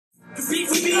Beef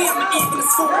with me, I'm an even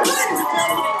score.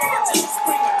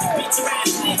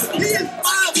 He is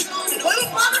wild, little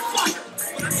motherfucker.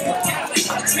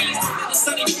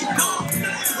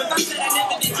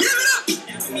 Give it up!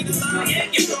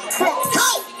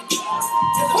 Colt!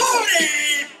 40!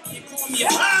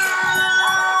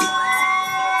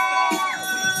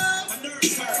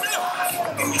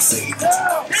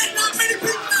 And not many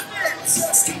people out there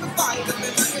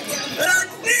that are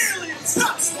nearly as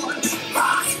tough as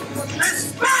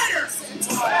Spidar!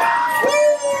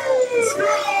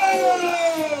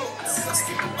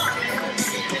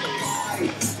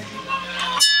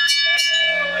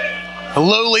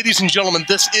 Hello, ladies and gentlemen.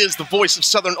 This is the voice of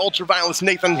Southern Ultraviolence,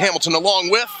 Nathan Hamilton, along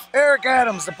with Eric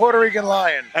Adams, the Puerto Rican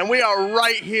Lion. And we are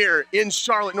right here in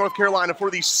Charlotte, North Carolina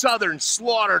for the Southern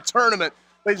Slaughter Tournament.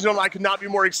 Ladies and gentlemen, I could not be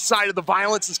more excited. The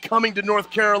violence is coming to North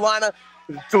Carolina.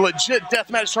 It's a legit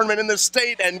deathmatch tournament in this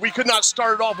state, and we could not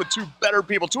start it off with two better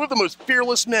people, two of the most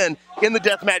fearless men in the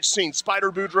deathmatch scene,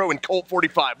 Spidar Boodrow and Colt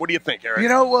 45. What do you think, Eric? You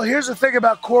know, well, here's the thing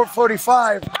about Colt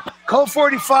 45. Colt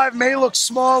 45 may look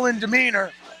small in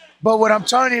demeanor, but what I'm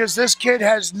telling you is this kid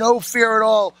has no fear at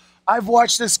all. I've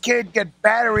watched this kid get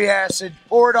battery acid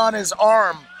poured on his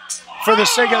arm for the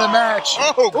sake of the match.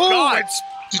 Oh, God.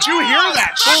 Did you hear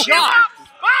that shot?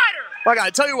 Like,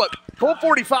 I tell you what, Colt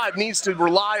 45 needs to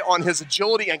rely on his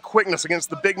agility and quickness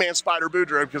against the big man Spidar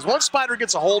Boodrow, because once Spidar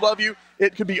gets a hold of you,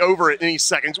 it could be over at any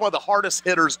second. He's one of the hardest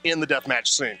hitters in the deathmatch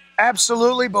scene.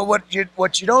 Absolutely, but what you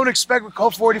don't expect with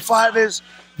Colt 45 is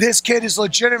this kid is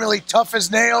legitimately tough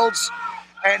as nails,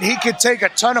 and he can take a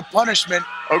ton of punishment.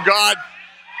 Oh, God.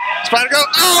 Spidar go,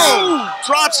 oh!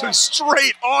 Drops him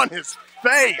straight on his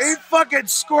face. He fucking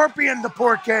scorpioned the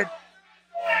poor kid.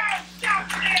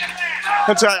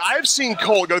 I'll tell you, I've seen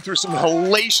Colt go through some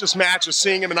hellacious matches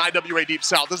seeing him in IWA Deep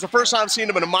South. This is the first time I've seen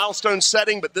him in a milestone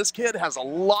setting, but this kid has a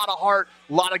lot of heart,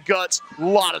 a lot of guts, a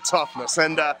lot of toughness,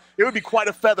 and it would be quite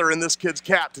a feather in this kid's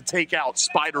cap to take out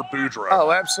Spidar Boodrow.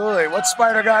 Oh, absolutely. What's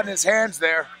Spidar got in his hands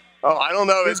there? Oh, I don't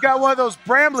know. He's got one of those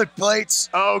Bramlett plates.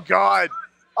 Oh, God.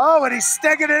 Oh, and he's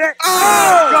sticking it in.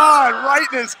 Oh, God, right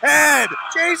in his head.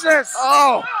 Jesus.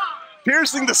 Oh,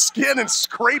 piercing the skin and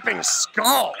scraping his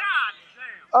skull.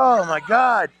 Oh, my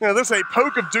God. You know, this is a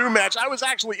Poke of Doom match. I was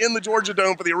actually in the Georgia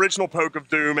Dome for the original Poke of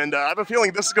Doom, and I have a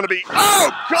feeling this is going to be...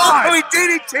 Oh, God! Oh, he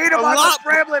DDT'd him on the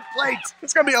Bramlett plates.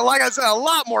 It's going to be, like I said, a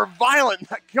lot more violent.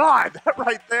 God, that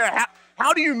right there.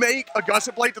 How do you make a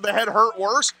gusset plate to the head hurt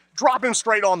worse? Drop him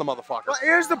straight on the motherfucker. Well,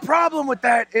 here's the problem with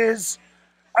that is,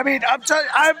 I mean, I'm telling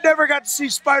you, I've never got to see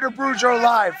Spidar Boodrow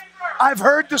live. I've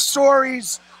heard the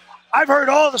stories. I've heard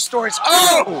all the stories.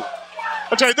 Oh!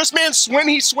 I'll tell you, this man, when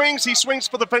he swings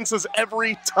for the fences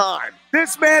every time.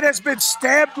 This man has been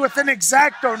stabbed with an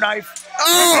X-Acto knife.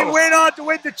 Oh! And he went on to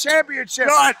win the championship.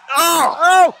 God, oh!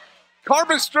 Oh!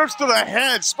 Carpet strips to the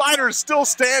head. Spidar is still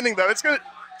standing, though. It's going to...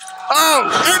 Oh,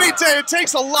 it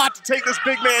takes a lot to take this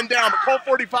big man down, but Colt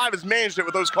 45 has managed it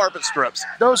with those carpet strips.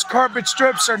 Those carpet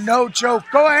strips are no joke.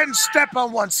 Go ahead and step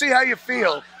on one. See how you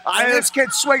feel. This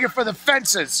kid's swinging for the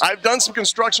fences. I've done some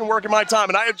construction work in my time,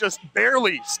 and I have just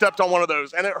barely stepped on one of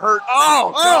those, and it hurt.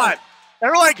 Oh, God.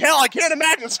 And like hell, I can't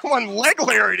imagine someone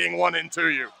leg-lariating one into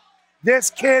you. This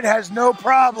kid has no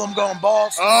problem going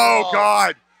balls. Oh,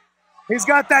 God. He's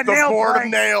got that nail board of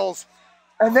nails.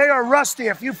 And they are rusty.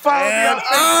 If you follow me on Facebook,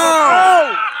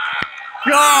 oh,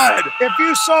 God! If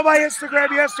you saw my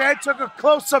Instagram yesterday, I took a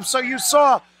close-up so you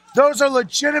saw those are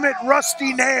legitimate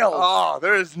rusty nails. Oh,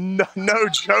 there is no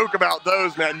joke about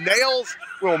those, man. Nails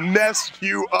will mess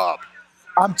you up.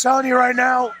 I'm telling you right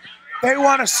now, they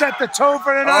want to set the tone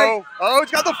for tonight. Oh,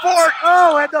 he's got the fork.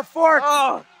 Oh, and the fork.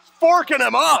 Oh, forking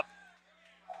him up.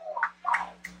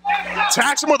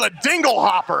 Attacks him with a dingle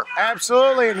hopper.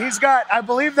 Absolutely, and he's got, I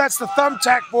believe that's the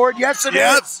thumbtack board. Yes, it is.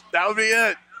 Yep, that would be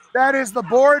it. That is the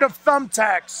board of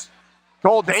thumbtacks.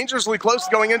 Colt dangerously close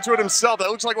to going into it himself. That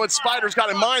looks like what Spidar's got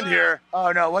in mind here.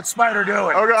 Oh, no, what's Spidar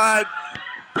doing? Oh, God.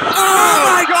 Oh,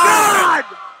 my God!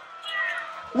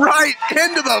 Right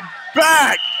into the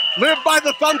back. Live by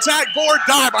the thumbtack board,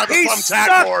 die by the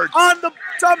thumbtack board. On the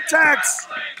thumbtacks.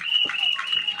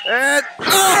 And big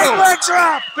leg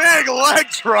drop! Big leg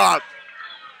drop!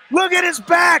 Look at his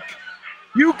back!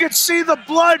 You can see the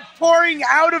blood pouring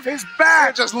out of his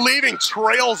back! Just leaving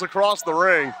trails across the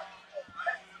ring.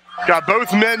 Got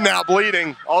both men now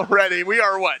bleeding already. We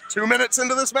are, what, 2 minutes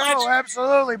into this match? Oh,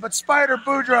 absolutely. But Spidar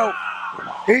Boodrow,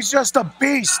 he's just a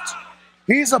beast.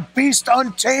 He's a beast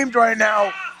untamed right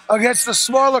now against the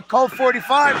smaller Colt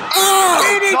 45.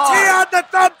 Oh, DDT on the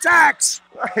thumbtacks!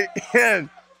 Right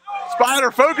in.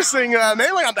 Spidar focusing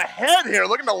mainly on the head here,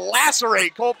 looking to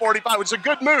lacerate Colt 45, which is a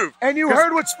good move. And you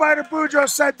heard what Spidar Boodrow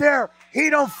said there. He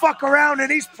don't fuck around,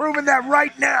 and he's proving that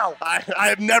right now. I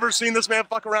have never seen this man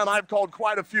fuck around. I've called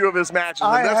quite a few of his matches,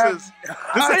 and this is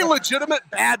a legitimate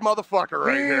bad motherfucker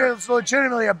right here. He is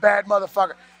legitimately a bad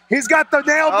motherfucker. He's got the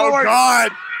nail board. Oh,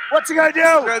 God. What's he gonna do?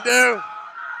 What's he gonna do?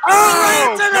 Oh,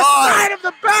 right to the side of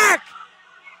the back.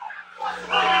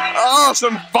 Oh,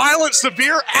 some violent,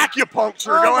 severe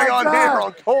acupuncture going on here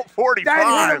on Colt 45.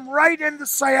 That hit him right in the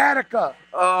sciatica.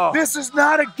 Oh. This is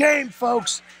not a game,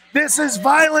 folks. This is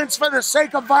violence for the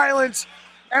sake of violence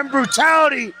and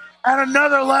brutality at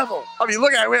another level. I mean,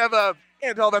 look at it. We have a,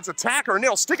 can't tell if that's a tack or a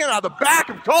nail sticking out of the back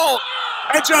of Colt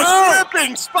and just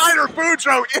ripping Spidar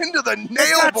Boodrow into the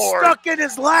nail board. Stuck in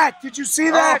his lat. Did you see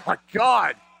that? Oh, my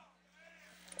God.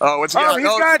 Oh, what's he got? He's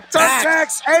got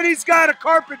thumbtacks and he's got a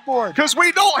carpet board. Because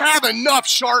we don't have enough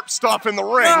sharp stuff in the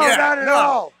ring. No, not at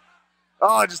all.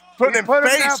 Oh, just putting him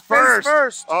face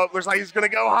first. Oh, looks like he's going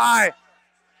to go high.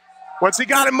 What's he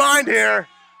got in mind here?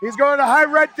 He's going to high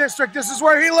red district. This is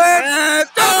where he lives. And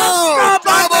double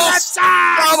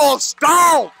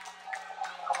stomp.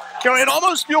 You know, it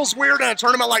almost feels weird in a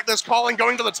tournament like this, calling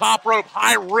going to the top rope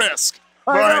high risk.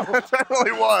 But it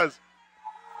definitely was.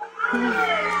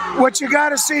 What you got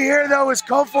to see here, though, is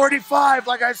Colt 45.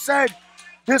 Like I said,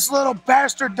 this little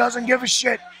bastard doesn't give a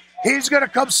shit. He's going to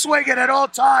come swinging at all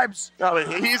times. No,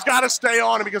 he's got to stay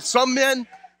on it because some men,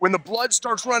 when the blood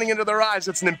starts running into their eyes,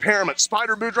 it's an impairment.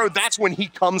 Spidar Boodrow, that's when he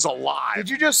comes alive. Did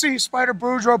you just see Spidar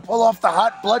Boodrow pull off the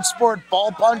hot blood sport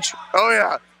ball punch? Oh,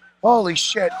 yeah. Holy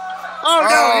shit. Oh,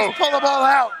 no, he's pulling them all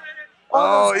out.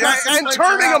 Oh, yeah, and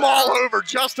turning them all over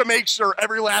just to make sure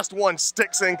every last one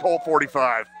sticks in Colt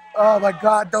 45. Oh, my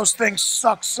God, those things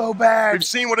suck so bad. We've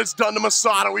seen what it's done to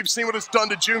Masato. We've seen what it's done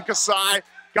to Jun Kasai.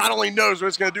 God only knows what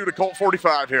it's going to do to Colt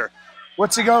 45 here.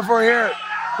 What's he going for here?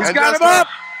 He's got him up.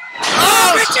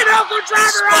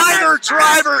 Spider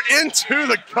driver into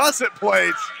the gusset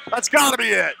plates. That's got to be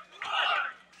it.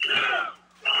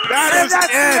 That's the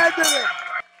end of it.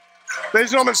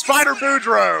 Ladies and gentlemen, Spidar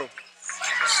Boodrow.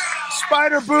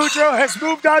 Spidar Boodrow has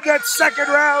moved on that second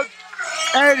round,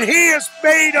 and he has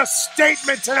made a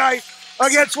statement tonight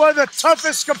against one of the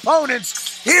toughest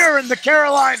opponents here in the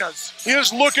Carolinas. You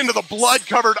just look into the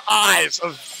blood-covered eyes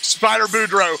of Spidar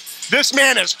Boodrow. This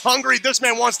man is hungry. This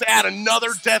man wants to add another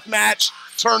deathmatch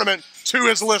tournament to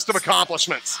his list of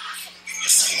accomplishments.